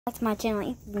Back to my channel,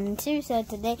 Ethan too. So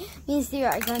today, me and Stereo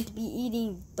are going to be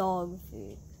eating dog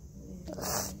food.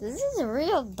 This is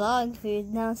real dog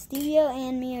food. Now, Stereo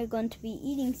and me are going to be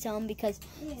eating some because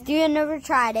Stereo never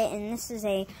tried it, and this is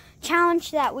a challenge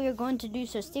that we are going to do.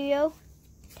 So, Stereo,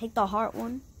 take the heart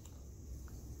one.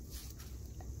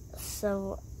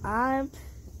 So, I'm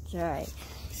trying.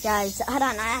 Guys, hold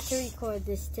on, I have to record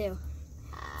this too.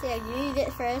 Stereo, you eat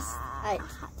it first. Alright,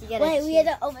 you gotta we had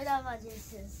to open up our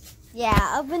juices.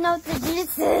 Yeah, open up the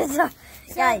juices. So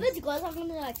if it's gross, I'm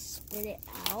gonna like spit it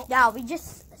out. Yeah, we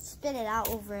just spit it out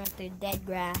over at the dead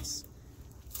grass.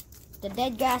 The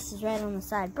dead grass is right on the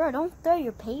side. Bro, don't throw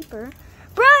your paper.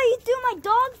 Bro, you threw my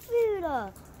dog food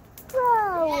up.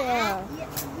 Bro. Yeah,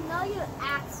 you know you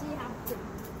actually have to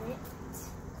eat it.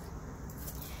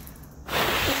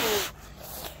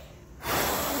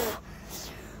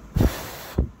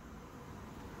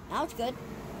 That was good.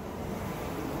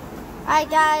 Alright,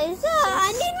 guys.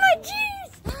 I need my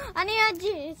juice. I need my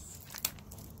juice.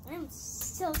 I'm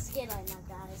so scared right now,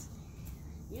 guys.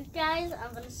 You guys are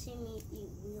gonna see me eat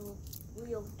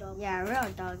real dog food. Yeah,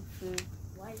 real dog food.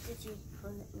 Why did you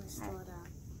put it in the store down?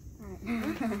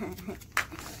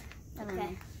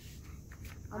 Okay.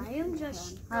 I am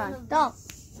just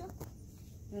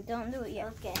Don't do it yet.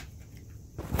 Okay.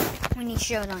 We need to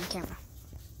show it on camera.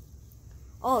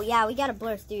 Oh, yeah, we gotta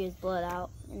blur Stereo's blood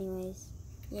out anyways.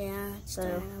 Yeah,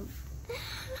 So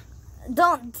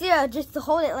don't just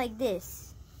hold it like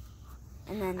this.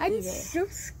 And then I'm eat it. so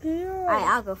scared. Alright,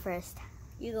 I'll go first.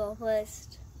 You go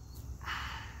first.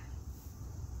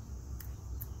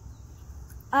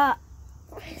 Go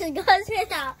spit it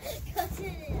out. Go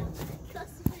spit it out. Go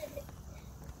spit it.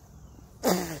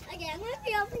 Okay, I'm gonna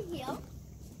be over here.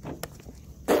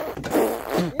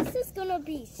 This is gonna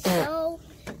be so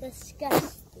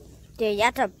disgusting. Dude, you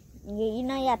have to, you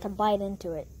know you have to bite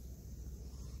into it.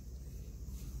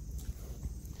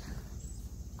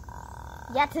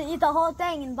 You have to eat the whole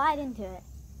thing and bite into it.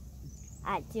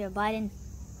 Alright, so you're biting.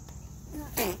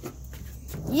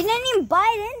 You didn't even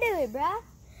bite into it, bruh.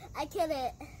 I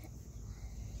couldn't.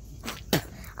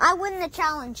 I win the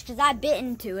challenge because I bit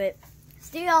into it.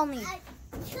 Stereo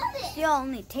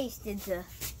only tasted the.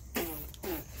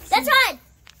 That's right.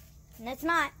 And that's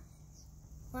not.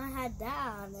 Well, I had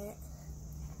that on it.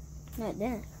 No, it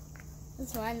didn't.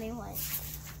 That's what I mean. Like.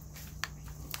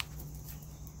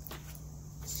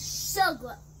 So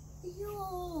good.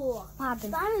 Yo. What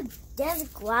happened? There's a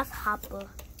grasshopper.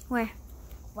 Where?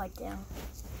 Right there.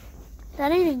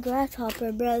 That ain't a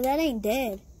grasshopper, bro. That ain't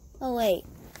dead. Oh, wait.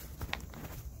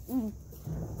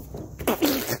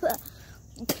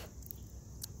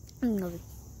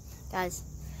 Guys,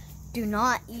 do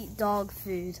not eat dog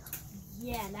food.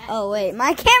 Yeah, that. Oh, wait.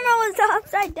 My camera was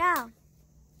upside down.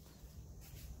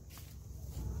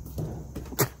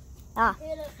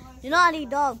 Do not eat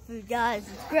dog food, guys.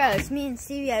 It's gross. Me and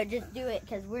Stereo just do it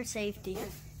because we're safety.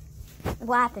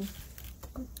 What happened?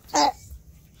 Is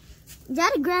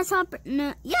that a grasshopper?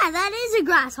 No. Yeah, that is a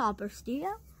grasshopper,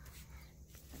 Stereo.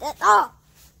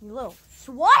 You little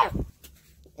swine.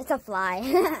 It's a fly.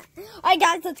 Alright,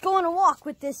 guys, let's go on a walk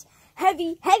with this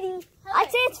heavy. I'd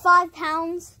say it's 5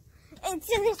 pounds. It's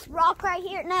in this rock right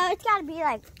here. No, it's got to be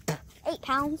like 8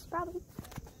 pounds, probably.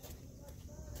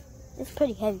 It's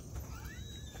pretty heavy.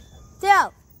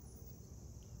 So,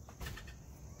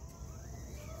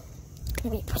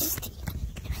 wait, what is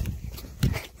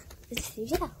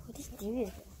Stereo? What is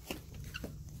Stereo?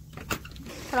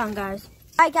 Hold on, guys.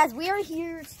 Alright, guys, we are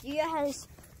here. Stereo has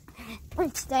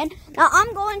Princeton. Now,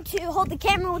 I'm going to hold the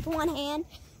camera with one hand,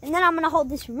 and then I'm going to hold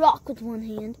this rock with one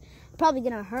hand. I'm probably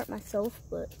going to hurt myself,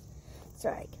 but it's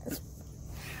alright, guys.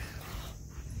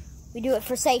 We do it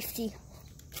for safety.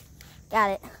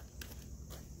 Got it.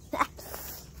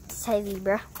 It's heavy,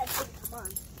 bro. Come on.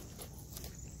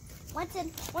 What's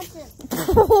in?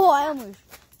 Oh, I almost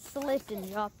slipped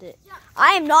and dropped it.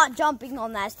 I am not jumping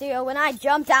on that, Stereo. When I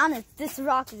jump down, this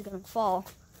rock is going to fall.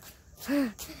 See,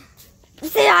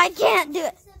 I can't do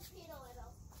it.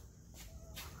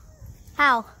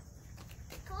 How?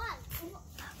 Come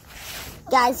on.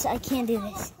 Guys, I can't do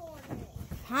this.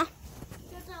 Huh?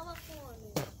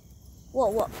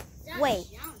 Whoa. Wait,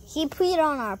 he peed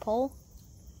on our pole?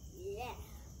 Yeah.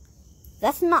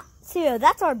 That's not, Stereo,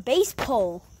 that's our base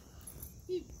pole.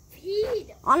 He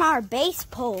peed. On our base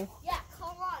pole. Yeah,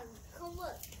 come on. Come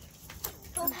look.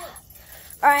 Come look.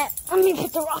 Alright, let me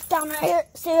put the rock down right here.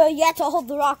 So you have to hold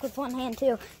the rock with one hand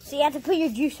too. So you have to put your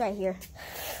juice right here.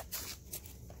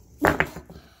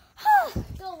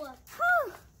 Go look.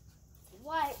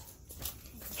 What?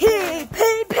 He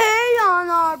pee on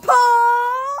our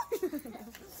pole.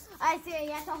 Alright, Alright, Theo,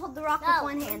 you have to hold the rock with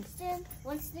one hand.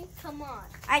 Winston, come on.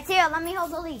 Alright, Theo, let me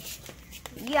hold the leash.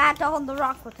 You have to hold the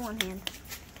rock with one hand.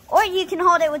 Or you can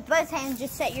hold it with both hands,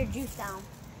 just set your juice down.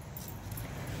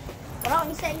 Why don't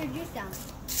you set your juice down?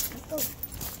 Let's go.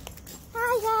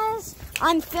 Hi guys,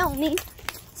 I'm filming.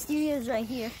 Studio's right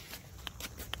here.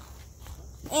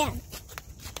 And,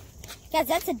 guys,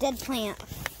 that's a dead plant.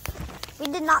 We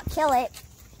did not kill it.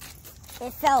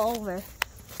 It fell over.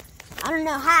 I don't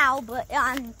know how, but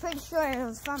I'm pretty sure it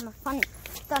was from a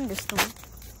thunderstorm.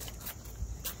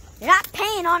 You're not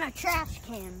peeing on a trash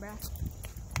can, bro.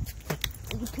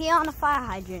 You can pee on a fire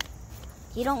hydrant.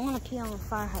 You don't want to pee on a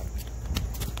fire hydrant.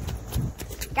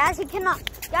 Guys, do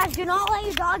not let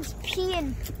your dogs pee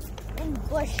in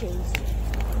bushes.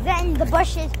 Then the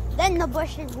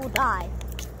bushes will die.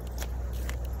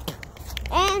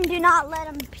 And do not let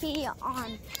them pee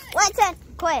on. Winston,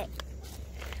 quit.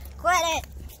 Quit it.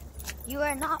 You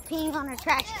are not peeing on a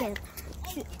trash can.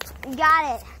 You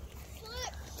got it.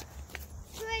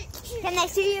 Can they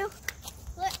see you?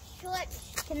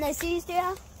 Can they see you,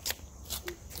 Theo?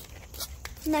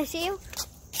 Can they see you?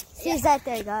 She's right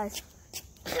there, guys.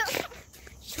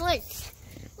 Switch.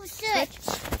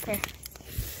 Here.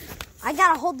 I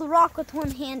gotta hold the rock with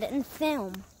one hand and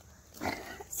film.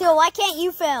 So why can't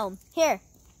you film? Here.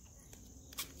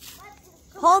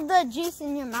 Hold the juice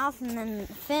in your mouth and then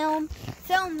film.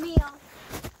 Film me off.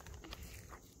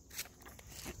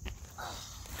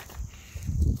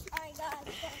 Alright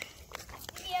guys, so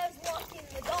Theo's walking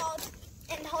the dog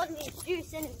and holding his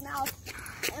juice in his mouth.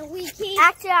 And we keep...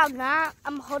 Actually, I'm not.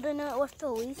 I'm holding it with the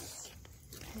leash.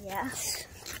 Yes.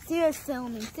 Theo's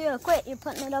filming. Theo, quit. You're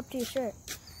putting it up to your shirt.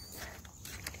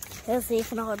 Let's see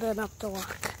if I can hold it up to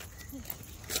walk.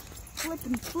 Flip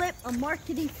and flip. A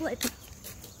marketing flip.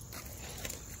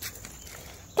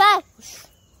 Okay.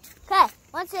 Okay.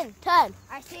 Winston, turn.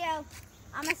 Alright, Theo,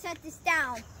 I'm going to set this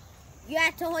down. You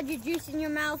have to hold your juice in your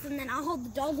mouth, and then I'll hold the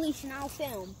dog leash and I'll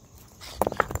film.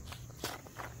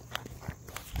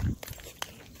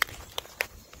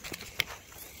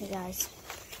 Hey, guys.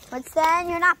 Winston,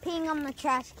 you're not peeing on the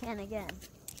trash can again.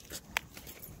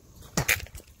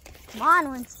 Come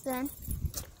on, Winston.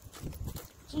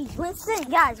 Jeez, Winston,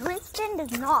 guys, Winston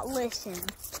does not listen.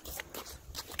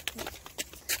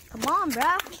 Come on,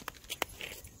 bro.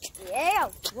 Yeah.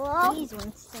 Well, Jeez,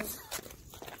 Winston.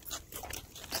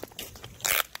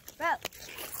 Bro,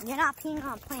 you're not peeing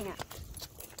on a plant.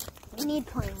 We need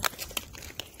plants.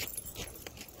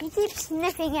 He keeps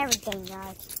sniffing everything,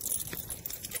 guys.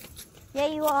 Yeah,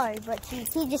 you are, but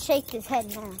he just shakes his head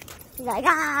now. He's like,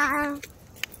 ah.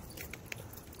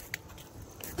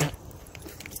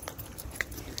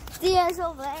 Theo's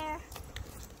over there.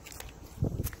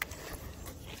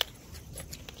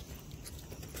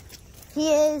 He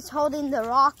is holding the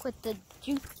rock with the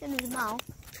juice in his mouth.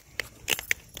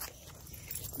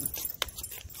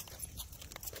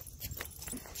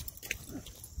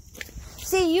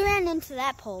 See, you ran into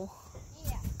that pole.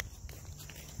 yeah.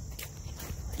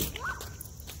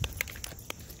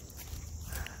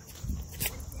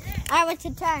 Alright, what's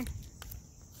your turn?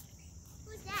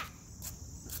 Who's that?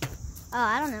 Oh,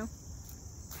 I don't know.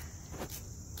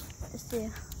 Let's see.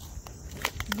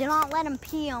 Do not let him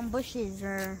pee on bushes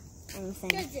or anything.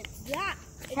 Because it's not.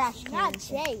 Trash It's not cans.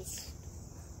 Jace.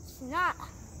 It's not.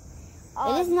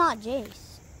 It is not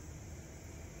Jace.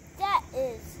 That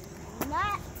is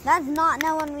not. That's not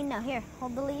no one we know. Here,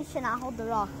 hold the leash and I'll hold the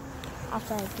rock. I'll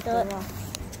try to get the rock.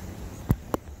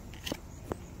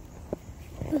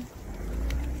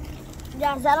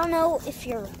 Guys, I don't know if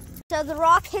you're... So the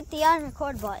rock hit the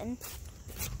unrecord button.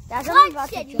 That's what I'm about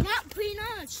to do. You're not putting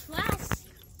on a trash.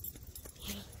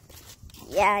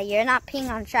 Yeah, you're not peeing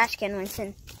on a trash can,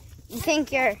 Winston. You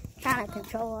think you're trying to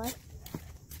control us?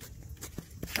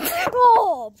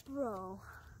 Oh, bro.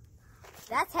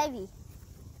 That's heavy.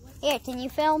 Here, can you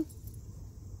film?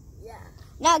 Yeah.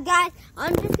 Now, guys,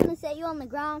 I'm just going to set you on the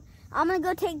ground. I'm going to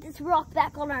go take this rock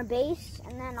back on our base,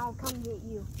 and then I'll come get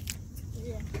you.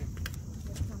 Yeah.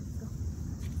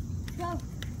 Go.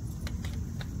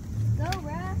 Go,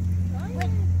 bruh.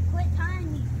 Quit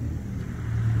tying me.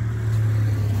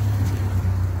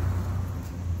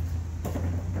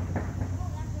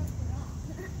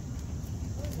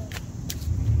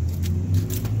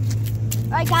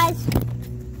 Alright, guys.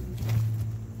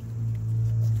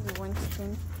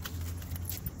 Winston.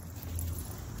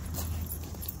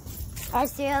 Alright,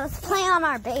 so let's play on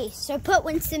our base. So put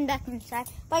Winston back inside.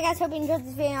 Bye, guys. Hope you enjoyed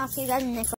this video. I'll see you guys in the next one.